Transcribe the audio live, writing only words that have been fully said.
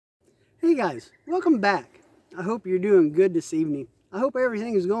Hey guys, welcome back. I hope you're doing good this evening. I hope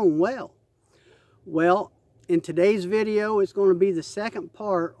everything is going well. Well, in today's video, it's going to be the second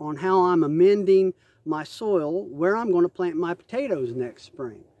part on how I'm amending my soil where I'm going to plant my potatoes next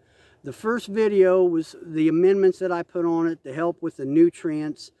spring. The first video was the amendments that I put on it to help with the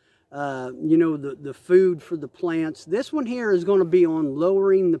nutrients, the food for the plants. This one here is going to be on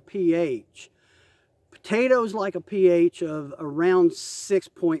lowering the pH. Potatoes like a pH of around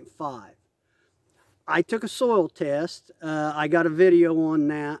 6.5. I took a soil test. I got a video on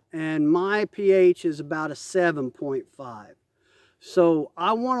that, and my pH is about a 7.5. So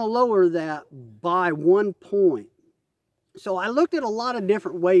I want to lower that by 1 point. So I looked at a lot of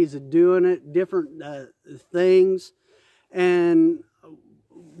different ways of doing it, different things, and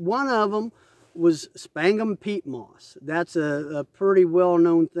one of them was sphagnum peat moss. That's a pretty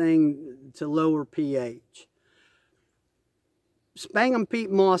well-known thing to lower pH. Sphagnum peat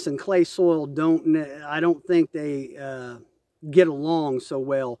moss and clay soil I don't think they get along so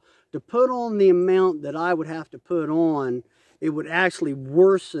well. To put on the amount that I would have to put on, it would actually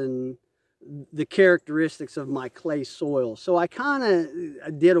worsen the characteristics of my clay soil. So I kind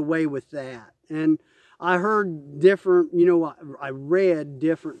of did away with that. And I heard different, I read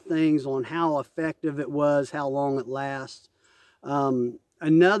different things on how effective it was, how long it lasts.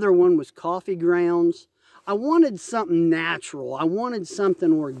 Another one was coffee grounds. I wanted something natural. I wanted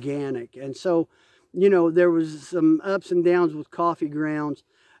something organic. And so, there was some ups and downs with coffee grounds.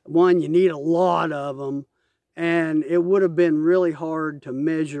 One, you need a lot of them. And it would have been really hard to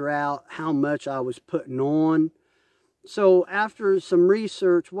measure out how much I was putting on. So after some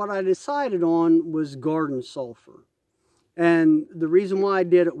research, what I decided on was garden sulfur. And the reason why I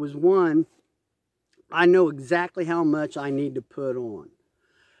did it was, one, I know exactly how much I need to put on.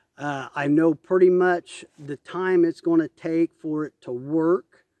 I know pretty much the time it's going to take for it to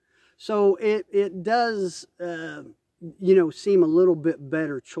work. So it does, seem a little bit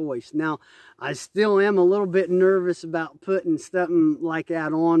better choice. Now, I still am a little bit nervous about putting something like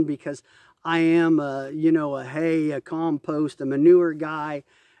that on because I am a hay, a compost, a manure guy.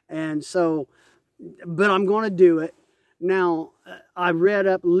 And so, but I'm going to do it. Now, I read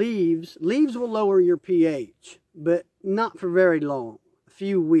up leaves. Leaves will lower your pH, but not for very long, a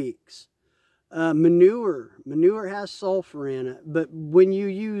few weeks. Manure has sulfur in it, but when you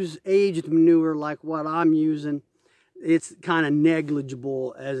use aged manure like what I'm using, it's kind of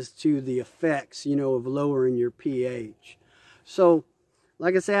negligible as to the effects, of lowering your pH. So,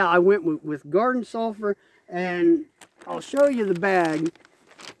 like I said, I went with garden sulfur, and I'll show you the bag.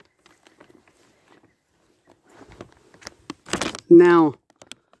 Now,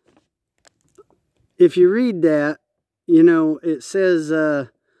 if you read that, it says 1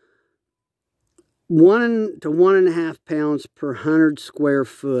 to 1.5 pounds per 100 square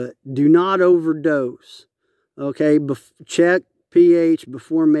foot. Do not overdose. Okay, check pH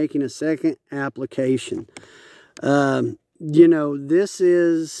before making a second application. This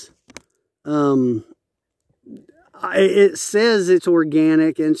is, it says it's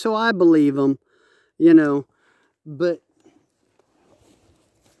organic, and so I believe them, but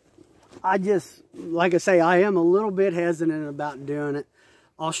I just, like I say, I am a little bit hesitant about doing it.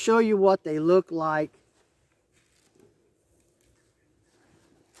 I'll show you what they look like.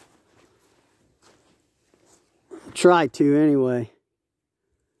 Try to anyway.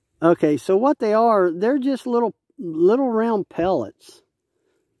 Okay, so what they are, they're just little round pellets.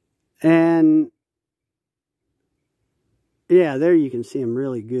 And yeah, there you can see them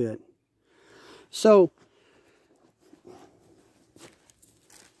really good. So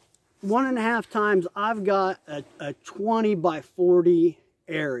 1.5 times, I've got a 20 by 40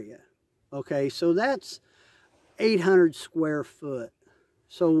 area. Okay, so that's 800 square foot.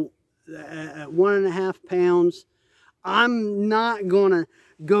 So at 1.5 pounds, I'm not gonna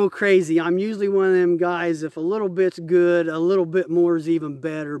go crazy. I'm usually one of them guys, if a little bit's good, a little bit more is even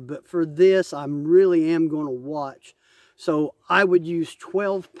better. But for this, I really am going to watch. So I would use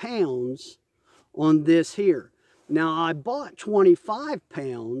 12 pounds on this here. Now, I bought 25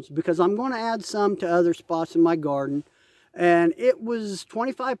 pounds because I'm going to add some to other spots in my garden. And it was,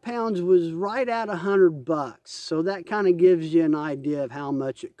 25 pounds was right at $100. So that kind of gives you an idea of how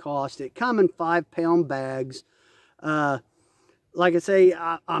much it cost. It come in 5-pound bags. Like I say,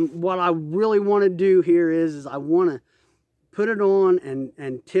 what I really want to do here is I want to put it on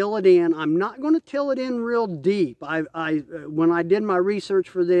and till it in. I'm not going to till it in real deep. When I did my research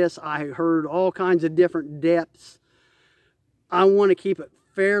for this, I heard all kinds of different depths. I want to keep it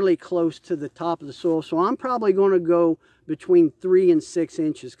fairly close to the top of the soil, so I'm probably going to go between 3 and 6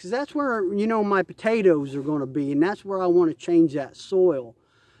 inches, because that's where my potatoes are going to be, and that's where I want to change that soil.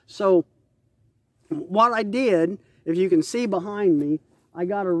 So what I did, if you can see behind me, I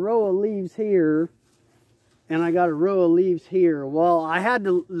got a row of leaves here, and I got a row of leaves here. Well, I had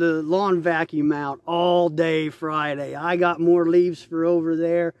the lawn vacuum out all day Friday. I got more leaves for over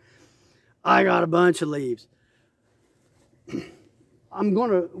there. I got a bunch of leaves.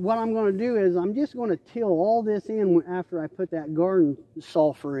 What I'm gonna do is I'm just gonna till all this in after I put that garden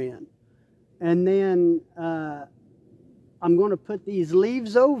sulfur in. And then I'm gonna put these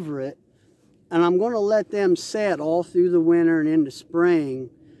leaves over it, and I'm gonna let them set all through the winter and into spring.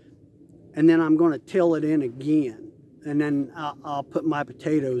 And then I'm gonna till it in again. And then I'll put my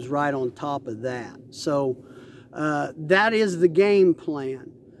potatoes right on top of that. So that is the game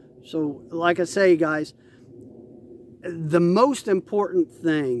plan. So like I say, guys, the most important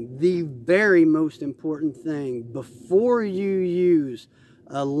thing, the very most important thing before you use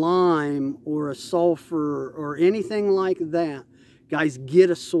a lime or a sulfur or anything like that, guys, get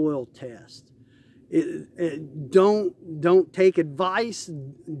a soil test. Don't take advice.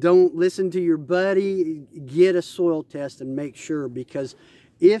 Don't listen to your buddy. Get a soil test and make sure, because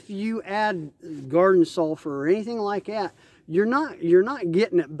if you add garden sulfur or anything like that, you're not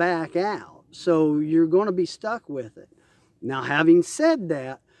getting it back out. So you're going to be stuck with it. Now, having said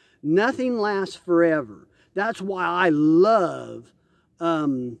that, nothing lasts forever. That's why I love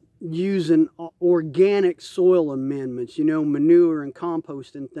using organic soil amendments, you know, manure and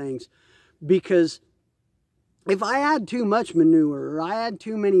compost and things. Because if I add too much manure or I add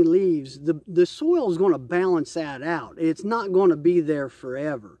too many leaves, the soil is going to balance that out. It's not going to be there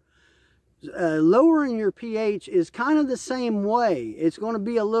forever. Lowering your pH is kind of the same way. It's going to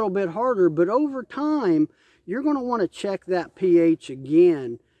be a little bit harder, but over time, you're going to want to check that pH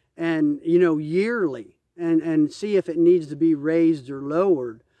again, and, you know, yearly, and see if it needs to be raised or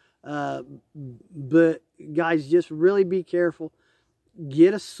lowered. But guys, just really be careful.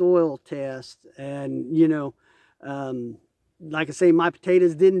 Get a soil test. And, you know, like I say, my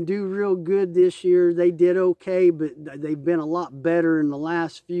potatoes didn't do real good this year. They did okay, but they've been a lot better in the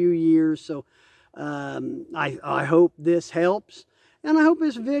last few years. So I hope this helps, and I hope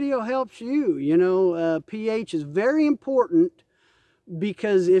this video helps you. You know, pH is very important,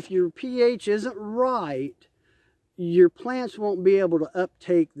 because if your pH isn't right, your plants won't be able to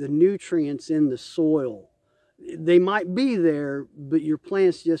uptake the nutrients in the soil. They might be there, but your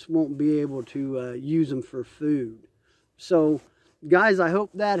plants just won't be able to use them for food. So, guys, I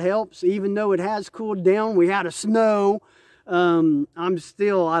hope that helps. Even though it has cooled down, we had a snow.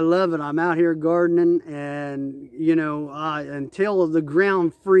 I love it. I'm out here gardening, and, you know, until the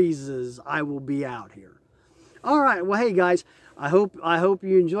ground freezes, I will be out here. All right. Well, hey, guys, I hope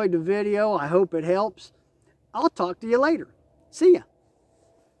you enjoyed the video. I hope it helps. I'll talk to you later. See ya.